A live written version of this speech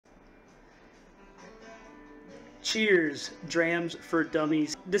Cheers, Drams for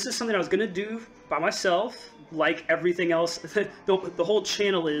Dummies. This is something I was gonna do by myself, like everything else. The whole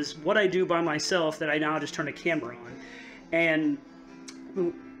channel is what I do by myself that I now just turn a camera on. And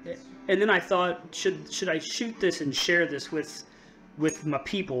then I thought, should I shoot this and share this with my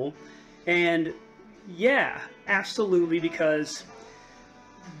people? And yeah, absolutely, because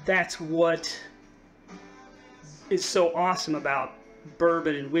that's what is so awesome about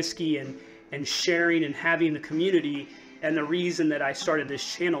bourbon and whiskey and sharing and having the community. And the reason that I started this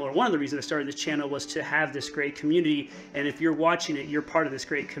channel, or one of the reasons I started this channel, was to have this great community. And if you're watching it, you're part of this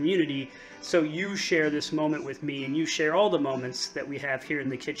great community. So you share this moment with me, and you share all the moments that we have here in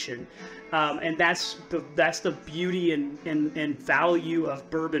the kitchen. And that's the beauty and value of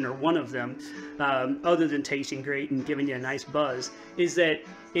bourbon, or one of them, other than tasting great and giving you a nice buzz, is that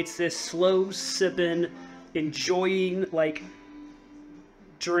it's this slow sipping, enjoying, like,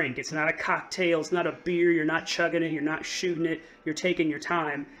 drink. It's not a cocktail, it's not a beer, you're not chugging it, you're not shooting it, you're taking your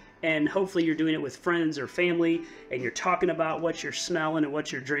time, and hopefully you're doing it with friends or family, and you're talking about what you're smelling and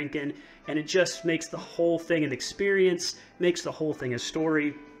what you're drinking, and it just makes the whole thing an experience, makes the whole thing a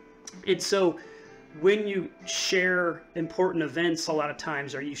story. And so when you share important events a lot of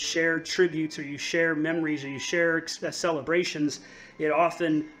times, or you share tributes, or you share memories, or you share celebrations, it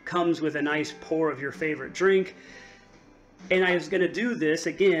often comes with a nice pour of your favorite drink. And I was going to do this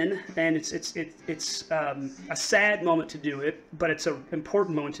again, and it's a sad moment to do it, but it's an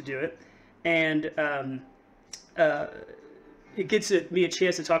important moment to do it, and it gets me a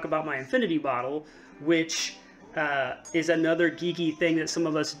chance to talk about my Infinity bottle, which is another geeky thing that some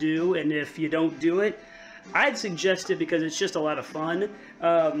of us do. And if you don't do it, I'd suggest it, because it's just a lot of fun.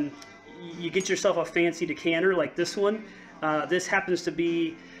 You get yourself a fancy decanter like this one. This happens to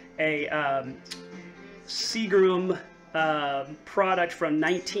be a Seagram product from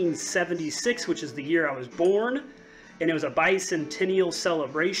 1976, which is the year I was born, and it was a bicentennial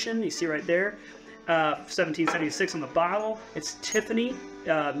celebration. You see right there, 1776 on the bottle. It's Tiffany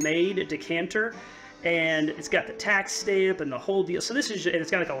made decanter, and it's got the tax stamp and the whole deal. So this is, and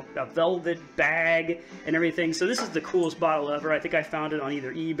it's got like a velvet bag and everything. So this is the coolest bottle ever. I think I found it on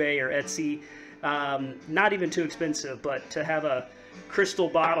either eBay or Etsy. Not even too expensive, but to have a crystal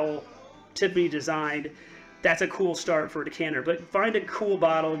bottle, Tiffany designed, that's a cool start for a decanter. But find a cool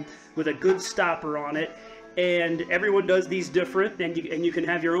bottle with a good stopper on it, and everyone does these different, and you can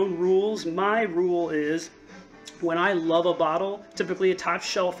have your own rules. My rule is, when I love a bottle, typically a top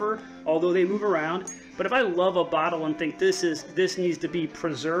shelfer, although they move around, but if I love a bottle and think this needs to be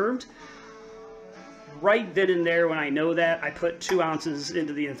preserved, right then and there, when I know that, I put 2 ounces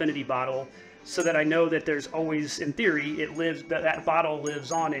into the Infinity bottle, so that I know that there's always, in theory, that bottle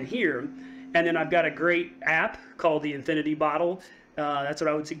lives on in here. And then I've got a great app called the Infinity Bottle. That's what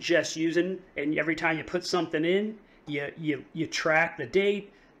I would suggest using. And every time you put something in, you track the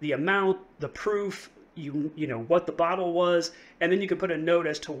date, the amount, the proof, you know what the bottle was, and then you can put a note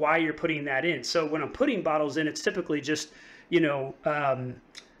as to why you're putting that in. So when I'm putting bottles in, it's typically just, just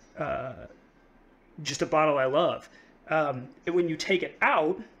a bottle I love. And when you take it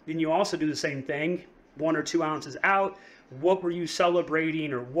out, then you also do the same thing, 1 or 2 ounces out. What were you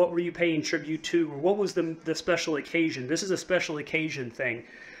celebrating, or what were you paying tribute to, or what was the special occasion? This is a special occasion thing.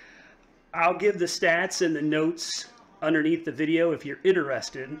 I'll give the stats and the notes underneath the video if you're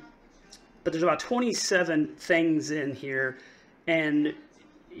interested. But there's about 27 things in here, and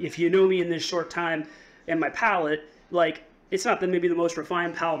if you know me in this short time and my palate, like, it's not maybe the most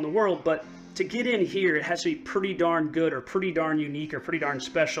refined palate in the world, but to get in here, it has to be pretty darn good, or pretty darn unique, or pretty darn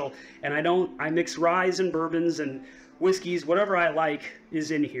special. And I mix ryes and bourbons and whiskeys, whatever I like is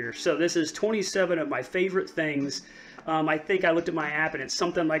in here. So this is 27 of my favorite things. I think I looked at my app, and it's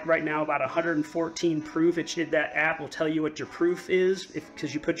something like right now about 114 proof. That app will tell you what your proof is,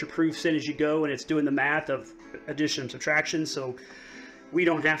 because you put your proofs in as you go, and it's doing the math of addition and subtraction. So we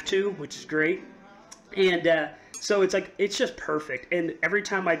don't have to, which is great. And so it's just perfect. And every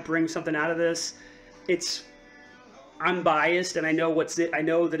time I bring something out of this, I'm biased, and I know I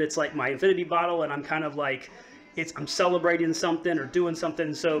know that it's like my Infinity bottle, and I'm kind of like, I'm celebrating something or doing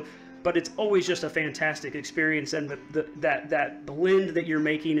something. So, but it's always just a fantastic experience, and that blend that you're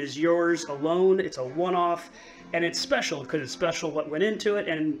making is yours alone. It's a one-off, and it's special because it's special what went into it,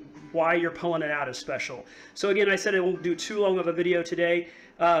 and why you're pulling it out is special. So again, I said I won't do too long of a video today,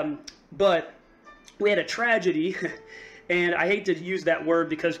 but we had a tragedy, and I hate to use that word,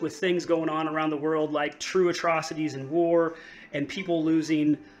 because with things going on around the world, like true atrocities and war, and people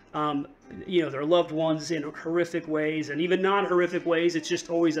losing their loved ones in horrific ways, and even non-horrific ways, it's just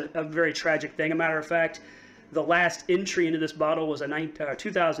always a very tragic thing. As a matter of fact, The last entry into this bottle was a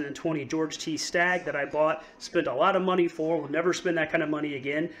 2020 George T. Stag that I bought, spent a lot of money for, will never spend that kind of money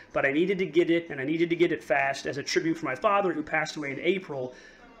again, but I needed to get it, and I needed to get it fast as a tribute for my father who passed away in April.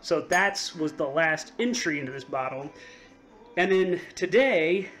 So that was the last entry into this bottle. And then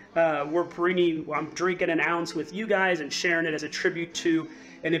today, I'm drinking an ounce with you guys and sharing it as a tribute to,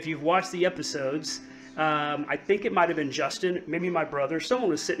 and if you've watched the episodes, I think it might have been Justin, maybe my brother, someone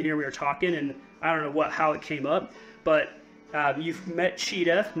was sitting here, we were talking, and I don't know how it came up, but you've met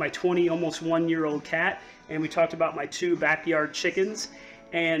Cheetah, my almost 1-year-old cat, and we talked about my 2 backyard chickens.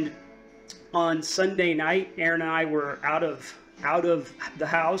 And on Sunday night, Aaron and I were out of the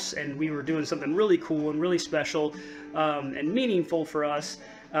house, and we were doing something really cool and really special and meaningful for us,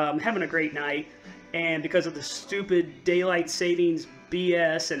 having a great night. And because of the stupid daylight savings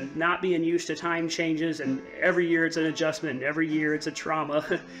BS and not being used to time changes, and every year it's an adjustment and every year it's a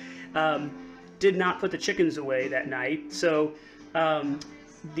trauma, did not put the chickens away that night. So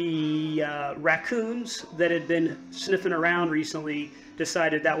the raccoons that had been sniffing around recently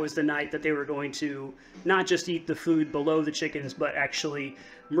decided that was the night that they were going to not just eat the food below the chickens, but actually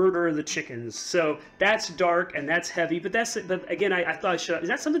murder the chickens. So that's dark and that's heavy, but again, I thought, is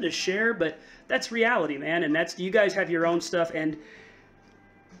that something to share? But that's reality, man. And you guys have your own stuff, and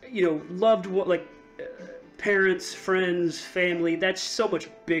loved parents, friends, family, that's so much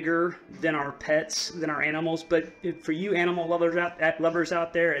bigger than our pets, than our animals. But for you animal lovers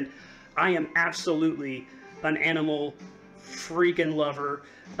out there, and I am absolutely an animal freaking lover,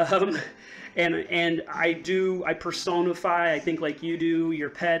 and I personify, I think like you do, your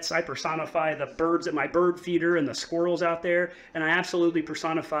pets. I personify the birds at my bird feeder and the squirrels out there, and I absolutely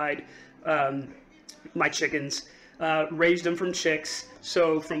personified my chickens. Raised them from chicks,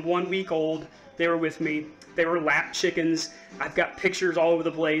 so from 1 week old, they were with me. They were lap chickens. I've got pictures all over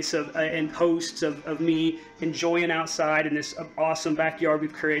the place and posts of me enjoying outside in this awesome backyard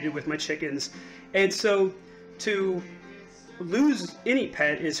we've created with my chickens. And so to lose any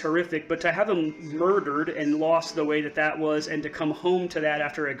pet is horrific, but to have them murdered and lost the way that was, and to come home to that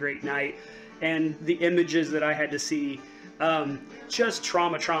after a great night, and the images that I had to see, just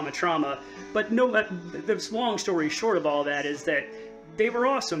trauma. But no, the long story short of all that is that they were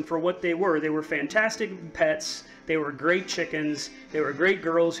awesome for what they were. They were fantastic pets. They were great chickens. They were great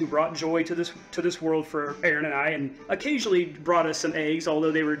girls who brought joy to this world for Aaron and I, and occasionally brought us some eggs,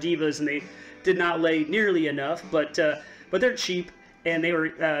 although they were divas and they did not lay nearly enough. But they're cheap, and they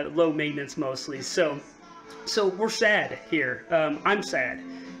were low maintenance mostly. So we're sad here. I'm sad.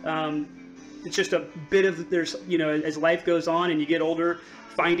 It's just a bit of, as life goes on and you get older,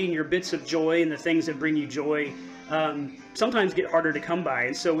 finding your bits of joy and the things that bring you joy sometimes get harder to come by.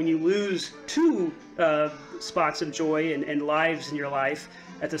 And so when you lose 2 spots of joy and lives in your life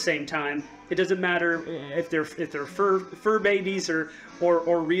at the same time, it doesn't matter if they're fur babies or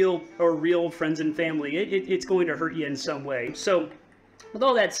real friends and family. It's going to hurt you in some way. So with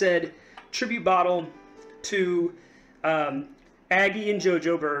all that said, tribute bottle to Aggie and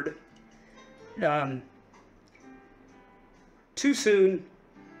JoJo Bird. Too soon.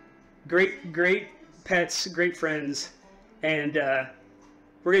 Great pets, great friends, and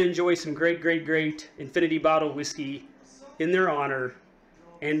we're going to enjoy some great Infinity bottle whiskey in their honor,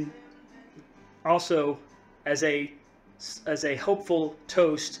 and also as a hopeful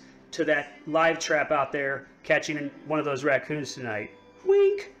toast to that live trap out there catching one of those raccoons tonight.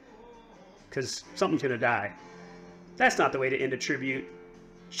 Wink! Because something's going to die. That's not the way to end a tribute.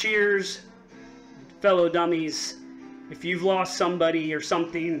 Cheers, fellow dummies. If you've lost somebody or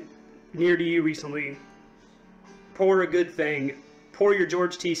something near to you recently, pour a good thing. Pour your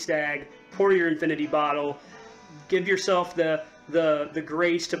George T. Stag. Pour your Infinity bottle. Give yourself the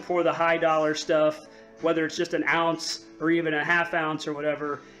grace to pour the high dollar stuff, whether it's just an ounce or even a half ounce or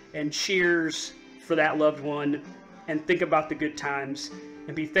whatever. And cheers for that loved one. And think about the good times.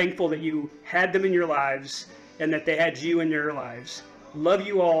 And be thankful that you had them in your lives and that they had you in their lives. Love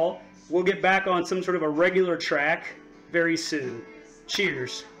you all. We'll get back on some sort of a regular track very soon.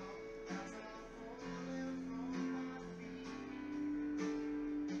 Cheers.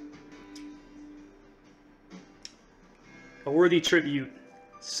 A worthy tribute.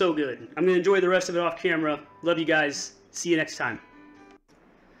 So good. I'm going to enjoy the rest of it off camera. Love you guys. See you next time.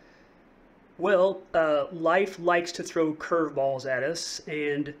 Well, life likes to throw curveballs at us,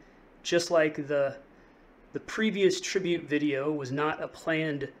 and just like the previous tribute video was not a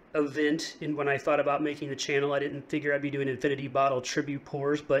planned event, and when I thought about making the channel, I didn't figure I'd be doing Infinity bottle tribute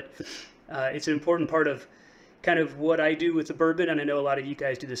pours, but it's an important part of kind of what I do with the bourbon, and I know a lot of you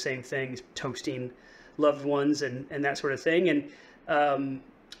guys do the same thing, toasting loved ones and that sort of thing. And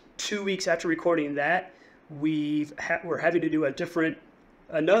 2 weeks after recording that, we're having to do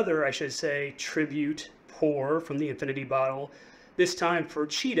another, I should say, tribute pour from the Infinity bottle. This time for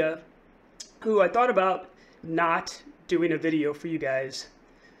Cheetah, who I thought about not doing a video for you guys,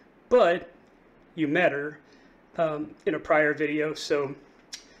 but you met her in a prior video, so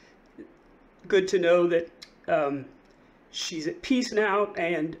good to know that she's at peace now.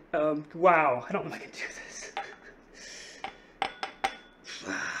 And wow, I don't know if I can do this.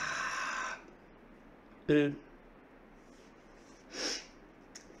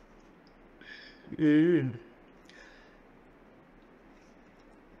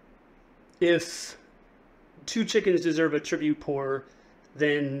 If two chickens deserve a tribute pour,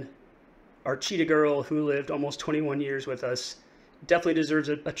 then our Cheetah girl, who lived almost 21 years with us, definitely deserves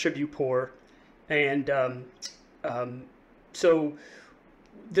a tribute pour. And so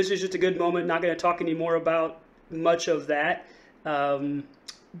this is just a good moment. Not going to talk anymore about much of that.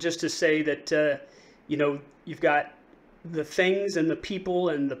 Just to say that, you know, you've got the things and the people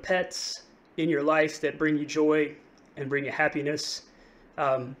and the pets in your life that bring you joy and bring you happiness.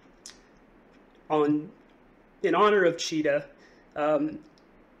 In honor of Cheetah,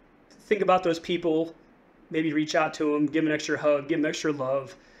 think about those people, maybe reach out to them, give them an extra hug, give them extra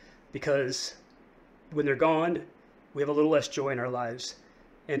love, because when they're gone, we have a little less joy in our lives.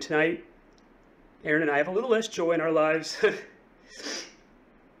 And tonight, Aaron and I have a little less joy in our lives.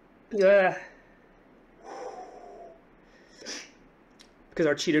 Yeah. Because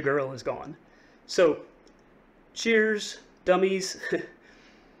our Cheetah girl is gone. So, cheers, dummies,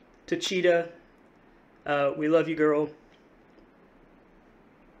 to Cheetah. We love you, girl.